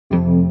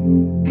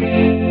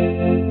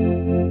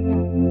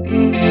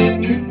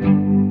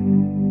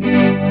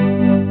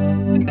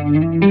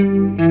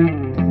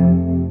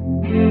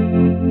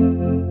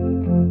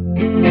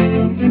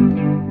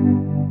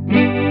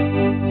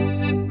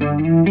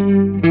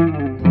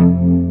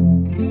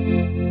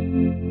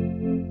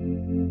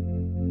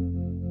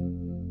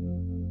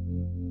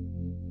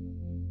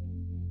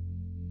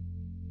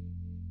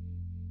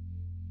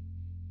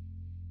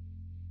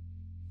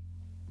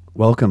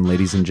Welcome,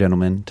 ladies and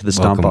gentlemen, to the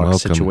Stompbox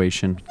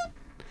situation.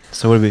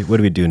 So what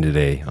are we doing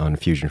today on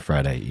Fusion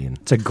Friday, Ian?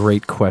 It's a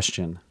great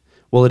question.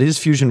 Well, it is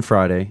Fusion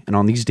Friday, and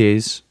on these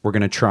days, we're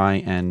going to try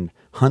and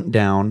hunt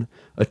down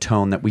a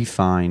tone that we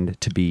find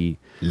to be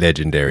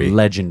legendary.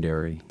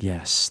 Legendary.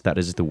 Yes, that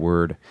is the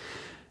word.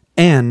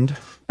 And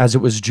as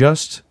it was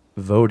just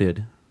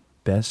voted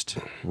Best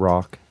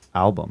Rock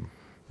Album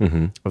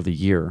of the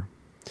Year,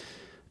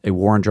 a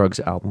War on Drugs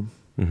album,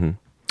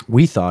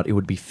 we thought it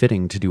would be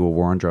fitting to do a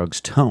War on Drugs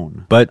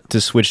tone. But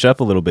to switch it up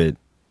a little bit,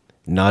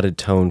 not a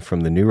tone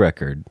from the new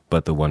record,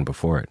 but the one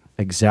before it.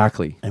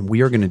 Exactly. And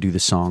we are going to do the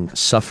song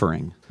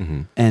Suffering.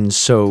 And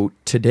so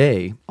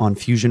today, on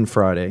Fusion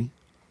Friday,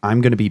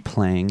 I'm going to be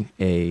playing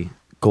a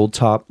Gold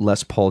Top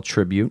Les Paul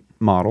tribute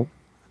model.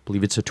 I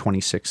believe it's a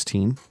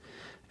 2016.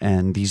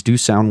 And these do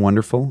sound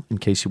wonderful in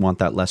case you want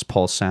that Les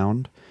Paul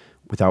sound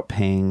without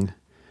paying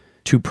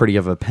too pretty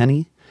of a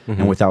penny.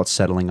 And without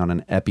settling on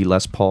an Epi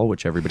Les Paul,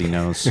 which everybody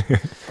knows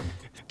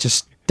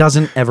just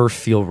doesn't ever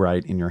feel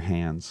right in your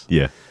hands.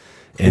 Yeah.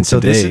 And so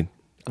today,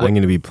 I'm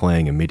going to be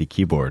playing a MIDI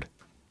keyboard.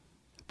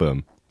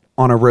 Boom.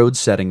 On a Rhodes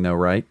setting, though,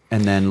 right?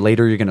 And then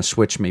later you're going to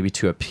switch maybe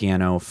to a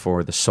piano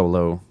for the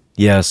solo.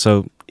 Yeah,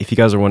 so if you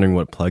guys are wondering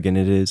what plugin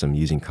it is, I'm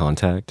using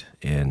Kontakt.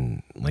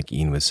 And like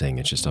Ian was saying,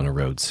 it's just on a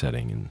Rhodes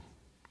setting. And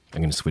I'm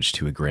going to switch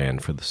to a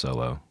Grand for the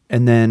solo.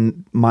 And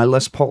then my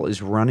Les Paul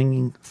is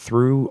running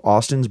through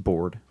Austin's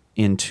board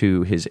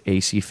into his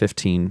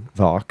AC-15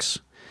 Vox.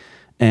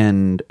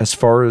 And as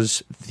far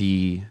as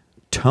the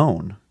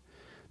tone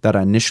that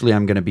initially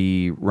I'm going to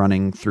be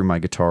running through my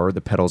guitar,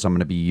 the pedals I'm going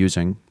to be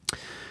using,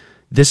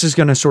 this is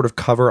going to sort of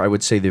cover, I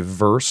would say, the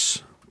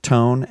verse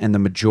tone and the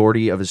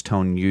majority of his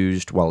tone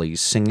used while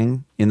he's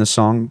singing in the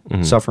song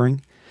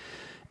Suffering.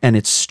 And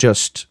it's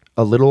just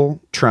a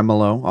little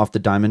tremolo off the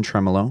Diamond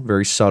Tremolo,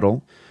 very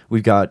subtle.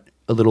 We've got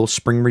a little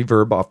spring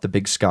reverb off the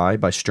Big Sky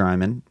by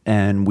Strymon,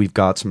 and we've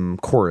got some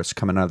chorus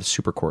coming out of the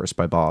Super Chorus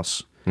by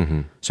Boss.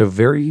 So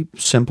very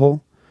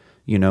simple,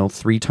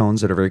 3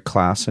 tones that are very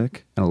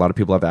classic and a lot of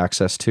people have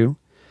access to.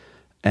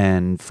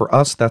 And for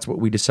us, that's what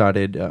we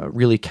decided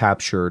really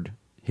captured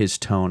his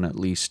tone, at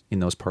least in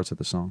those parts of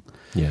the song.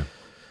 Yeah.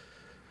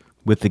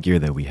 With the gear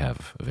that we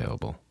have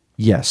available.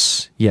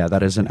 Yes. Yeah,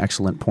 that is an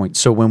excellent point.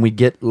 So when we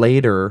get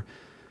later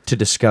to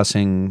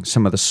discussing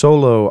some of the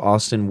solo,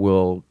 Austin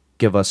will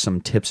give us some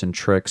tips and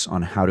tricks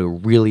on how to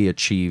really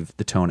achieve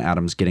the tone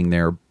Adam's getting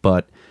there,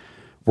 but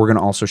we're going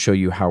to also show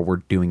you how we're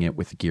doing it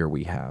with the gear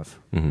we have,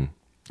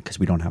 because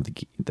we don't have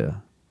the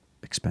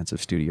expensive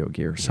studio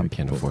gear some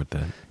people can't afford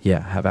that.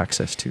 Yeah, have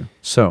access to.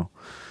 So,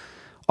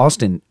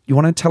 Austin, you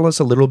want to tell us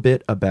a little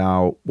bit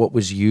about what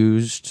was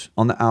used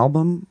on the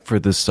album for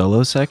the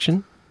solo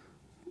section?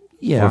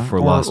 Yeah, or for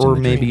Lost in the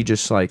maybe Dream?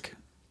 Just like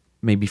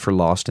maybe for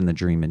Lost in the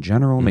Dream in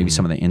general, maybe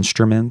some of the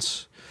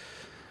instruments.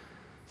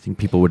 I think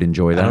people would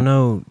enjoy that. I don't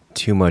know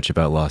too much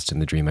about Lost in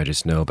the Dream. I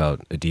just know about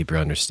A Deeper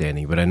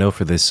Understanding. But I know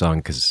for this song,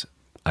 because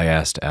I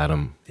asked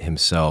Adam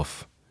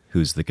himself,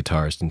 who's the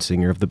guitarist and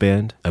singer of the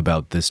band,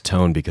 about this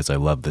tone because I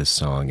love this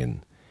song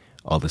and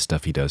all the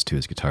stuff he does to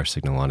his guitar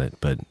signal on it.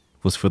 But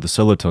was for the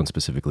solo tone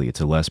specifically,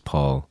 it's a Les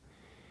Paul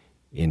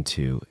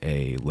into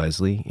a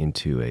Leslie,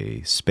 into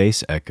a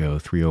Space Echo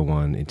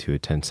 301, into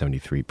a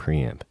 1073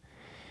 preamp.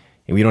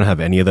 And we don't have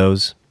any of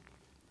those,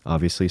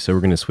 obviously, so we're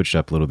going to switch it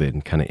up a little bit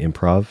and kind of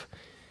improv.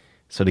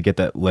 So to get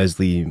that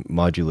Leslie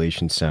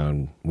modulation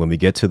sound, when we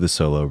get to the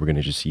solo, we're going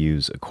to just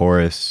use a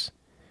chorus,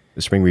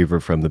 the spring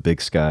reverb from the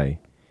Big Sky,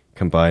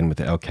 combined with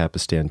the El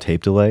Capistan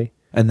tape delay.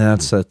 And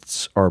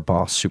that's our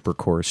Boss Super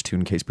Chorus tune,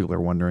 in case people are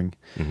wondering.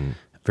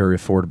 Very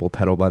affordable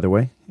pedal, by the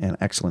way, and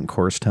excellent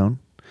chorus tone.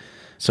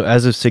 So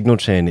as a signal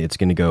chain, it's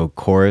going to go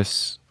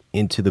chorus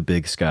into the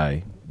Big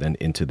Sky, then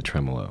into the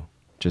tremolo,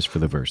 just for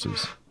the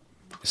verses.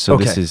 So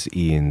This is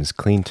Ian's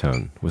clean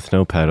tone with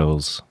no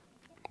pedals,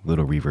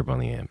 little reverb on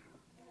the amp.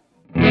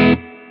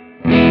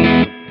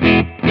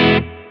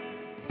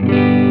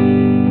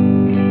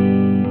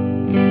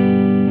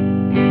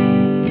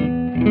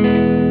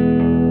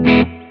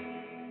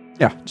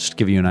 Yeah, just to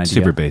give you an idea.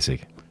 Super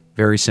basic.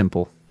 Very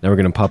simple. Now we're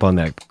going to pop on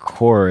that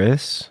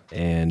chorus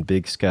and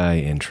Big Sky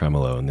and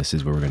tremolo, and this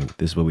is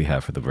what we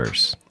have for the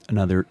verse.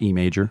 Another E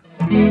major.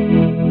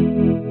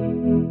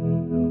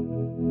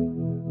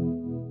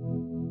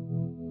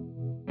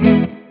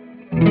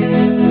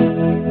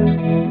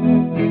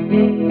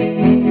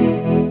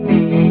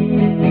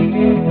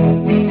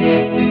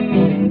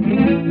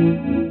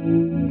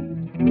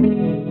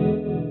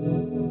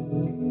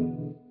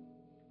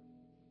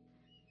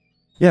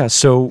 Yeah,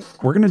 so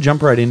we're going to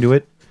jump right into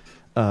it.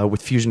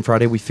 With Fusion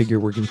Friday, we figure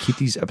we're going to keep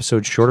these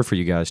episodes shorter for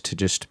you guys to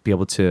just be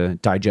able to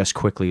digest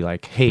quickly,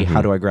 like, hey,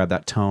 how do I grab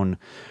that tone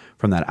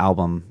from that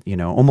album?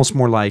 Almost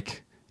more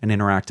like an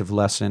interactive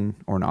lesson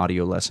or an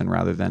audio lesson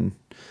rather than,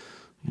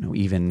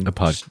 even a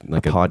podcast.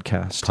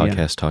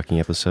 Podcast talking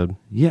episode.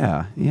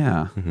 Yeah.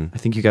 I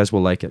think you guys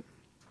will like it.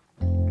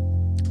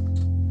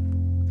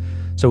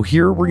 So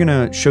here we're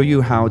going to show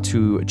you how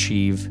to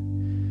achieve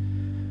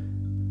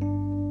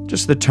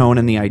just the tone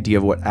and the idea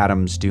of what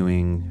Adam's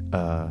doing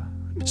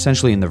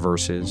essentially in the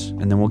verses,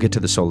 and then we'll get to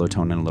the solo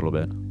tone in a little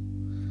bit.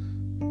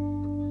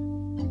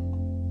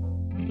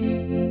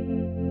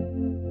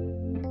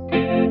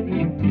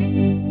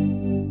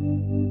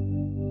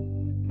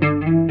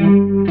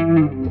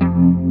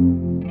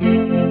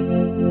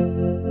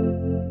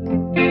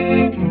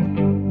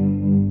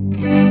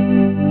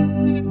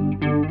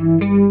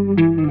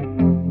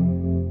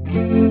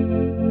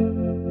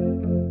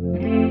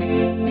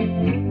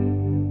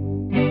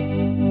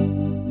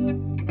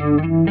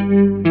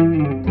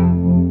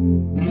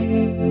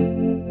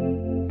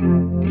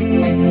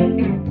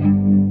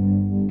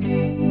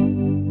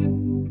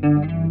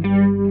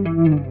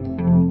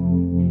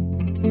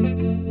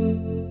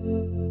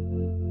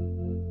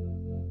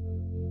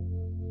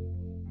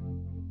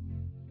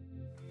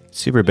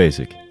 Super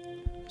basic.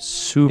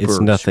 Super. It's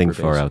nothing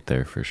super far basic. out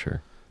there for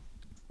sure.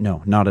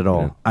 No, not at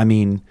all. Yeah. I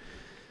mean,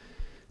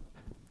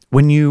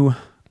 when you,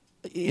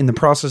 in the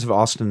process of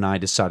Austin and I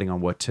deciding on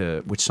which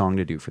song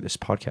to do for this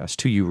podcast,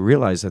 too, you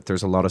realize that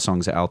there's a lot of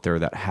songs out there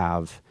that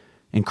have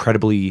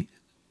incredibly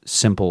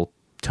simple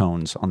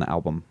tones on the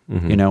album,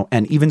 you know,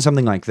 and even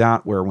something like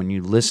that, where when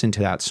you listen to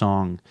that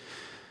song,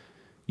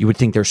 you would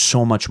think there's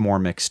so much more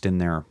mixed in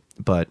there.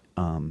 But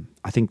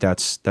I think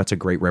that's a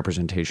great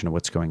representation of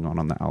what's going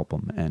on the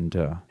album, and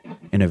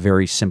in a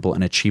very simple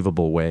and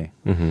achievable way.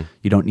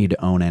 You don't need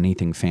to own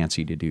anything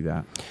fancy to do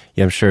that.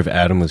 Yeah, I'm sure if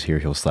Adam was here,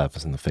 he'll slap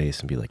us in the face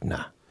and be like,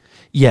 nah,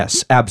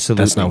 Yes,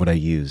 absolutely. that's not what I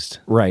used.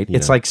 Right. You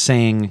It's know? like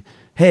saying,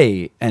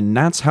 hey, and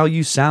that's how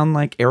you sound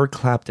like Eric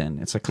Clapton.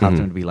 It's like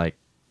Clapton would be like,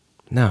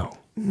 No.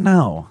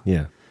 no.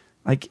 Yeah.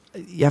 Like,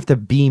 you have to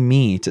be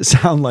me to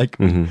sound like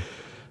me.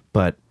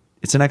 But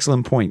it's an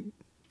excellent point,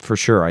 for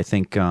sure. I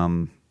think,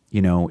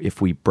 you know,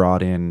 if we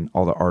brought in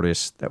all the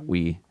artists that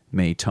we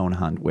may tone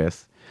hunt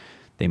with,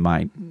 they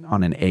might,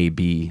 on an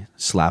A-B,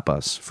 slap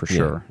us, for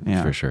sure.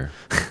 Yeah. For sure.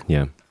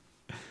 Yeah.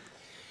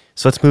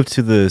 So let's move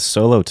to the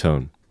solo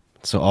tone.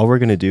 So all we're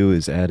going to do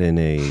is add in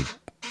a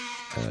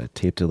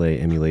tape delay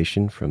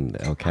emulation from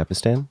the El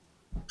Capistan.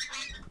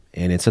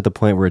 And it's at the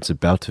point where it's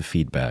about to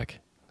feed back.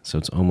 So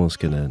it's almost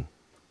going to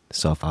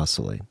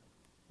self-oscillate.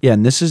 Yeah,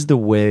 and this is the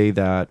way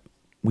that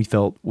we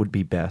felt would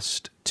be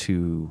best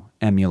to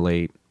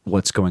emulate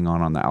what's going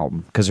on the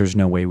album, because there's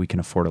no way we can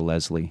afford a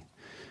Leslie,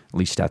 at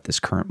least at this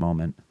current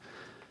moment.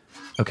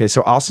 Okay,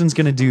 so Austin's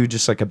going to do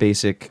just like a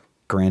basic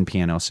grand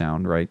piano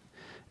sound, right?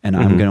 And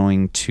I'm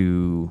going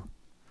to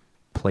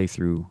play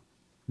through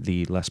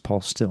the Les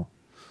Paul still.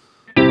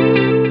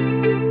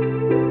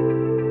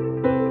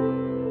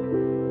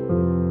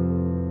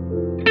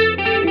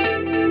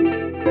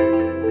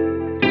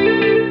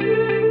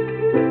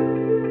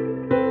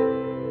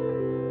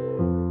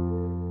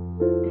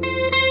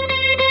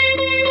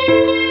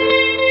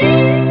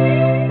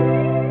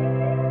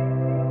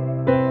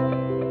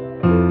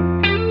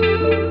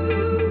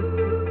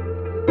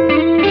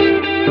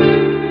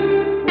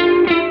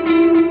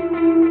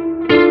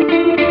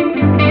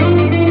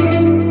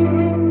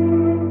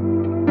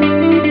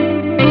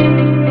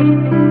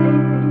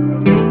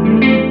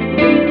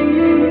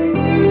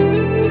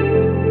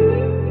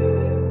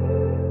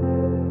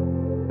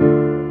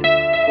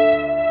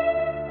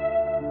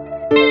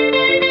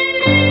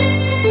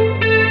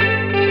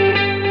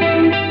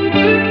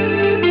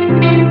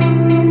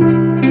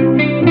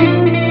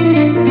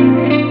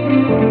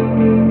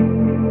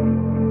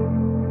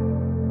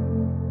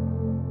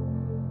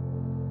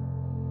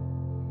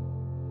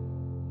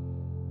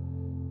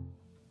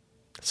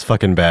 It's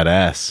fucking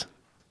badass.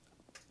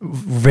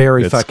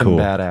 Very That's fucking cool.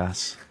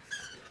 badass.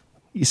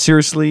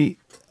 Seriously,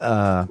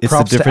 It's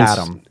props the to difference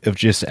Adam. of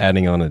just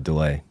adding on a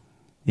delay.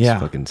 Yeah.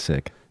 It's fucking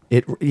sick.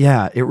 It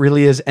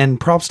really is. And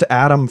props to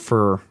Adam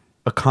for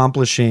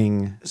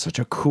accomplishing such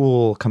a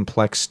cool,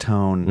 complex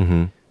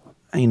tone.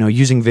 You know,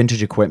 using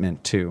vintage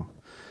equipment too.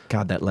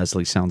 God, that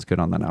Leslie sounds good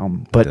on that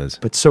album. But does.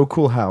 but so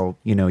cool how,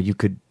 you know, you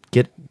could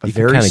get a You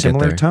can very kinda get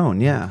similar there.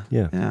 tone. Yeah.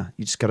 Yeah.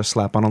 You just got to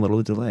slap on a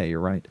little delay. You're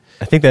right.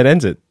 I think that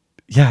ends it.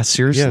 Yeah,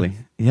 seriously.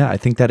 Yeah, I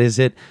think that is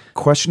it.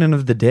 Question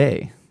of the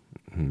day.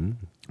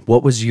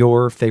 What was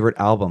your favorite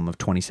album of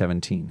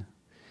 2017?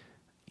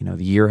 You know,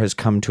 the year has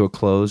come to a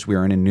close. We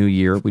are in a new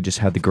year. We just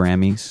had the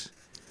Grammys.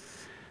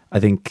 I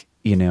think,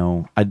 you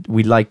know,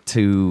 we'd like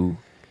to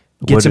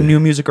get What some do- new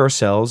music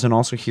ourselves and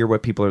also hear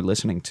what people are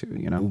listening to,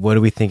 you know? What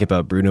do we think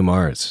about Bruno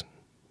Mars?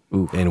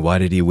 Ooh. And why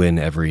did he win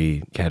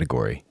every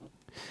category?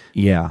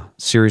 Yeah,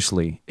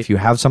 seriously. If you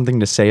have something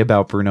to say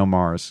about Bruno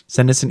Mars,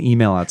 send us an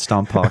email at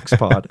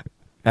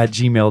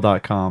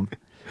stompboxpod@gmail.com.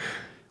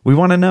 We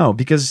want to know,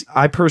 because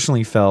I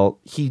personally felt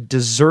he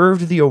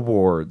deserved the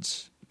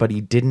awards, but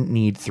he didn't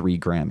need 3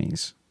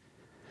 Grammys.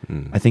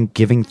 I think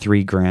giving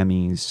 3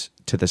 Grammys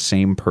to the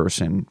same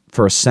person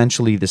for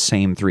essentially the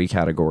same 3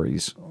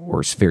 categories,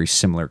 or very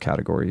similar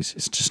categories,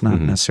 is just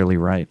not necessarily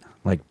right.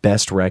 Like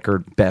best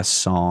record, best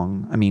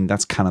song. I mean,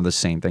 that's kind of the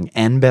same thing.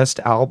 And best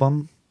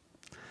album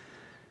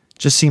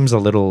just seems a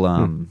little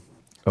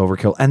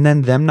Overkill. And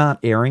then them not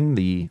airing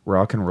the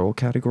rock and roll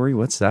category.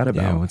 What's that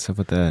about? Yeah, what's up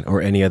with that?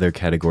 Or any other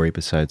category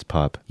besides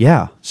pop,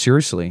 Yeah,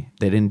 seriously.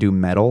 They didn't do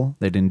metal.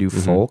 They didn't do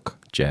folk.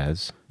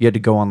 jazz. You had to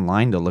go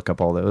online to look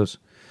up all those.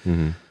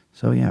 Mm-hmm.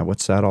 So yeah,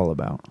 what's that all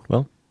about?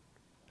 Well,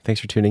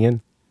 thanks for tuning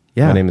in.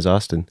 Yeah. My name is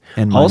Austin.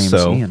 And my name is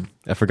also, Ian.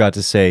 I forgot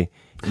to say,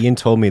 Ian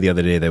told me the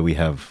other day that we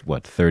have,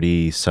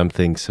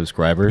 30-something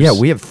subscribers? Yeah,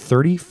 we have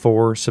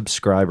 34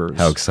 subscribers.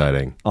 How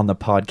exciting. On the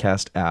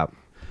podcast app.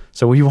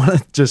 So we want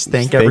to just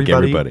thank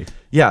everybody.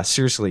 Yeah,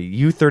 seriously.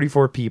 You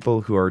 34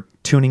 people who are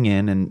tuning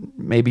in, and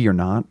maybe you're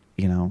not,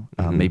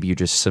 maybe you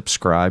just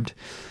subscribed.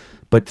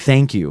 But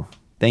thank you.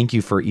 Thank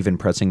you for even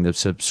pressing the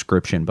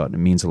subscription button. It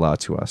means a lot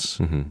to us.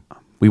 Mm-hmm.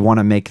 We want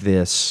to make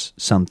this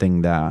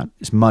something that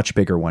is much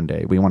bigger one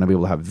day. We want to be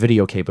able to have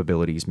video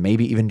capabilities,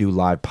 maybe even do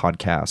live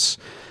podcasts.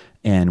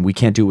 And we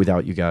can't do it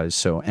without you guys.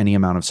 So any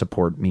amount of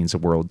support means the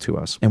world to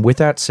us. And with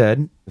that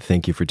said,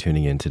 thank you for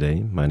tuning in today.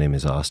 My name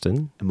is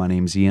Austin. And my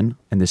name's Ian.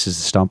 And this is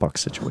the Stompbox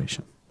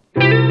Situation.